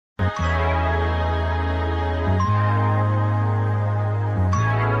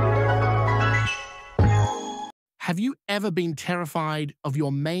Have you ever been terrified of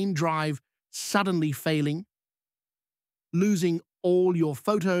your main drive suddenly failing, losing all your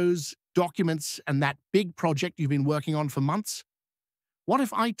photos, documents, and that big project you've been working on for months? What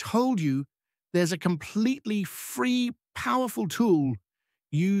if I told you there's a completely free, powerful tool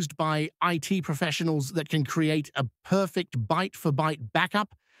used by IT professionals that can create a perfect byte-for-byte backup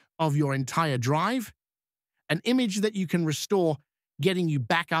of your entire drive? An image that you can restore, getting you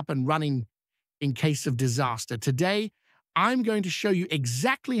back up and running in case of disaster. Today, I'm going to show you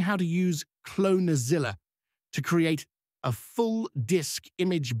exactly how to use Clonezilla to create a full disk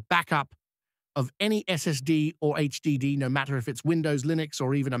image backup of any SSD or HDD, no matter if it's Windows, Linux,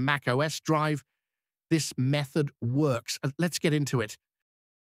 or even a Mac OS drive. This method works. Let's get into it.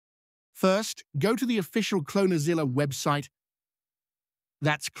 First, go to the official Clonezilla website.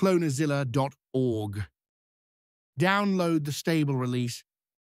 That's clonezilla.org. Download the stable release.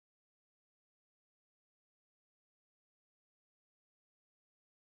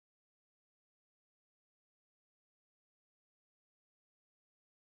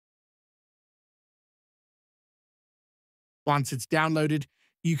 Once it's downloaded,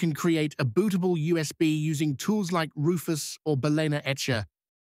 you can create a bootable USB using tools like Rufus or Balena Etcher.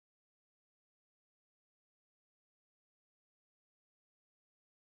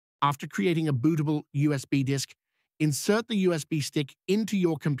 After creating a bootable USB disk, insert the USB stick into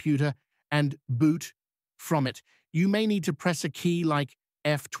your computer and boot from it. You may need to press a key like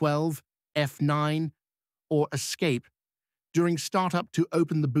F12, F9, or Escape during startup to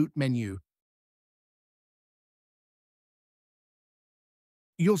open the boot menu.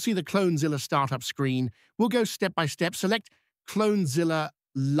 You'll see the Clonezilla startup screen. We'll go step by step. Select Clonezilla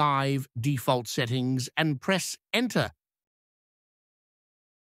Live default settings and press Enter.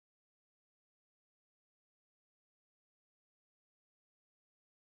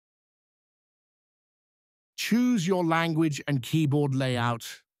 Choose your language and keyboard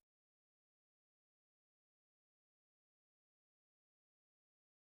layout.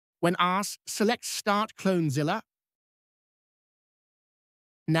 When asked, select Start Clonezilla.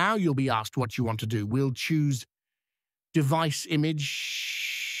 Now you'll be asked what you want to do. We'll choose Device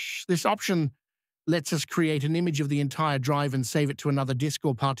Image. This option lets us create an image of the entire drive and save it to another disk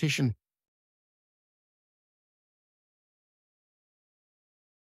or partition.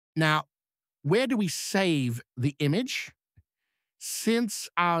 Now, where do we save the image? Since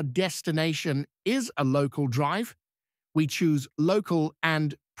our destination is a local drive, we choose Local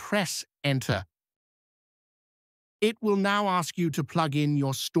and press Enter. It will now ask you to plug in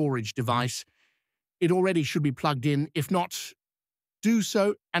your storage device. It already should be plugged in. If not, do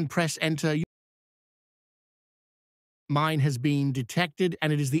so and press Enter. Mine has been detected,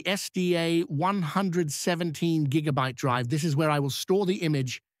 and it is the SDA 117 gigabyte drive. This is where I will store the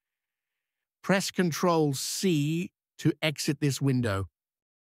image. Press Ctrl-C to exit this window.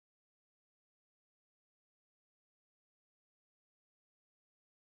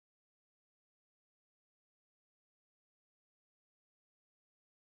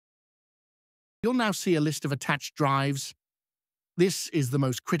 You'll now see a list of attached drives. This is the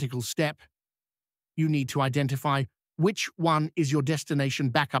most critical step. You need to identify which one is your destination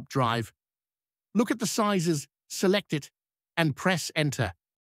backup drive. Look at the sizes, select it, and press Enter.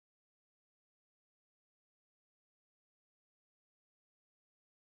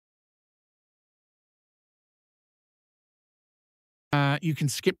 You can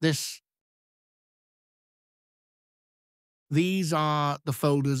skip this. These are the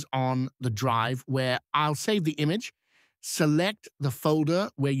folders on the drive where I'll save the image. Select the folder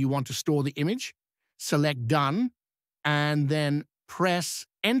where you want to store the image. Select Done, and then press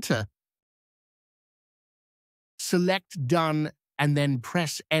Enter. Select Done, and then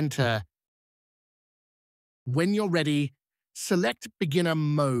press Enter. When you're ready, select Beginner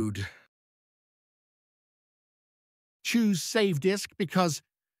Mode. Choose Save Disk because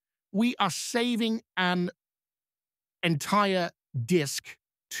we are saving an entire disk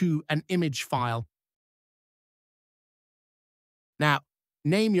to an image file. Now,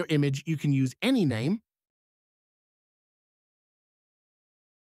 name your image. You can use any name.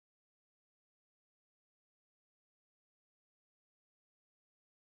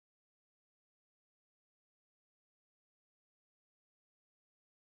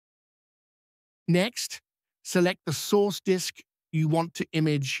 Next, select the source disk you want to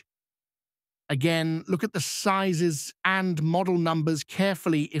image. Again, look at the sizes and model numbers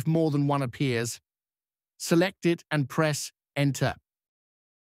carefully if more than one appears. Select it and press Enter.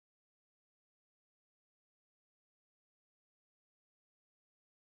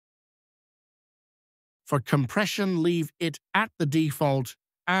 For compression, leave it at the default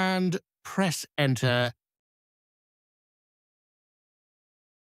and press Enter.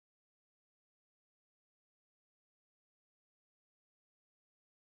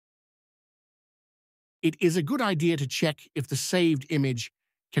 It is a good idea to check if the saved image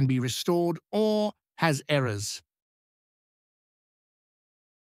can be restored or has errors.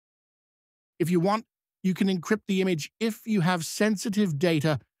 If you want, you can encrypt the image if you have sensitive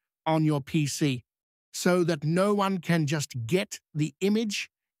data on your PC so that no one can just get the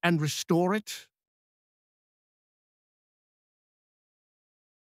image and restore it.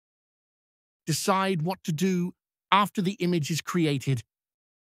 Decide what to do after the image is created.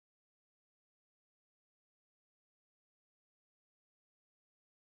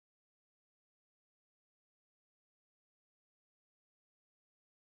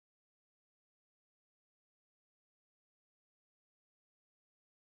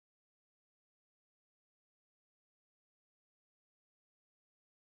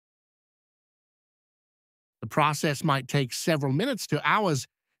 The process might take several minutes to hours,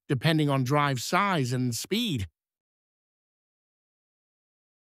 depending on drive size and speed.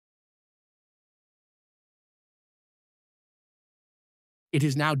 It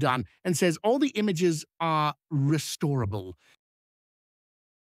is now done and says all the images are restorable.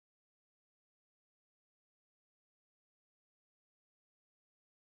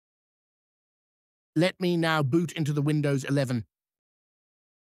 Let me now boot into the Windows 11.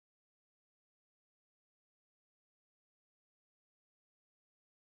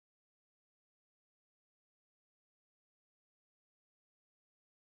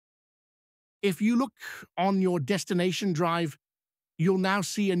 If you look on your destination drive, you'll now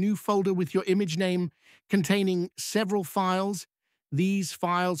see a new folder with your image name containing several files. These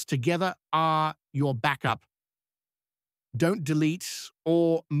files together are your backup. Don't delete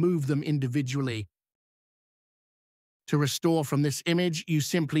or move them individually. To restore from this image, you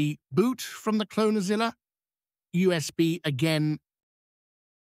simply boot from the Clonezilla, USB again.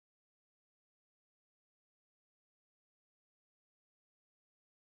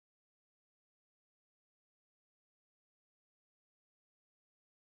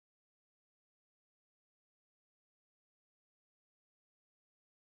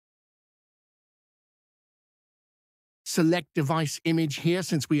 Select device image here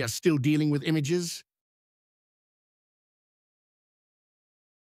since we are still dealing with images.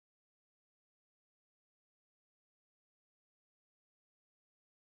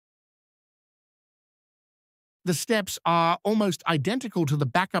 The steps are almost identical to the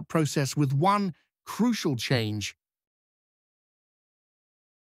backup process with one crucial change.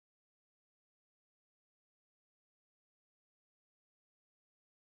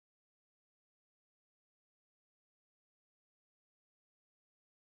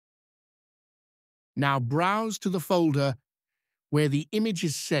 Now browse to the folder where the image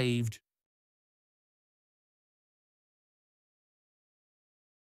is saved.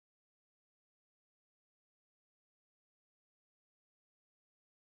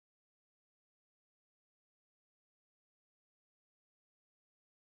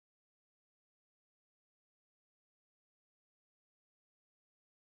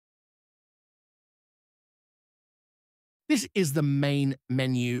 This is the main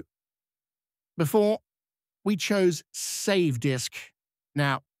menu. Before, we chose Save Disk.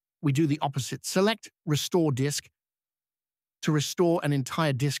 Now, we do the opposite. Select Restore Disk to restore an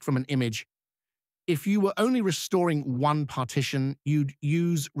entire disk from an image. If you were only restoring one partition, you'd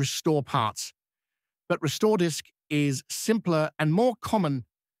use Restore Parts. But Restore Disk is simpler and more common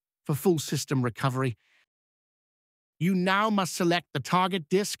for full system recovery. You now must select the target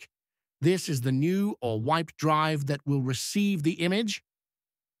disk. This is the new or wiped drive that will receive the image.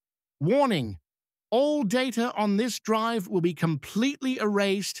 Warning: all data on this drive will be completely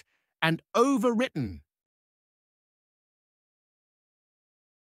erased and overwritten.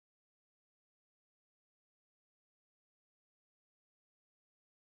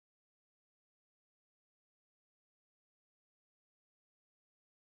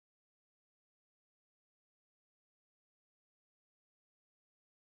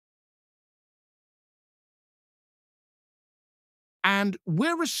 And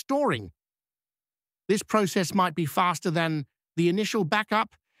we're restoring. This process might be faster than the initial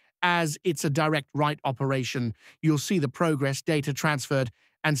backup, as it's a direct write operation. You'll see the progress, data transferred,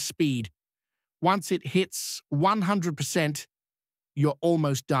 and speed. Once it hits 100%, you're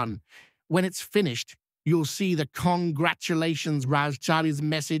almost done. When it's finished, you'll see the congratulations Charlie's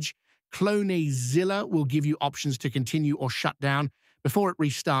message. Clonezilla will give you options to continue or shut down. Before it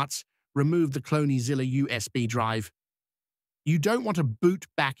restarts, remove the Clonezilla USB drive. You don't want to boot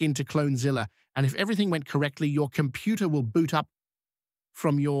back into Clonezilla, and if everything went correctly, your computer will boot up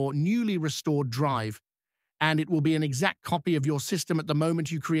from your newly restored drive, and it will be an exact copy of your system at the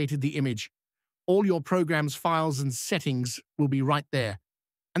moment you created the image. All your programs, files, and settings will be right there.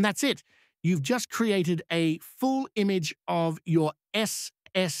 And that's it. You've just created a full image of your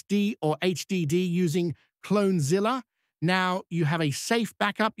SSD or HDD using Clonezilla. Now you have a safe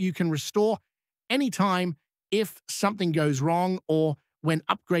backup you can restore anytime if something goes wrong or when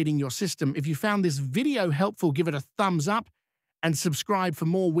upgrading your system. If you found this video helpful, give it a thumbs up and subscribe for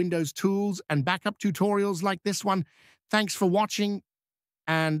more Windows tools and backup tutorials like this one. Thanks for watching,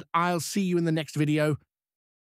 and I'll see you in the next video.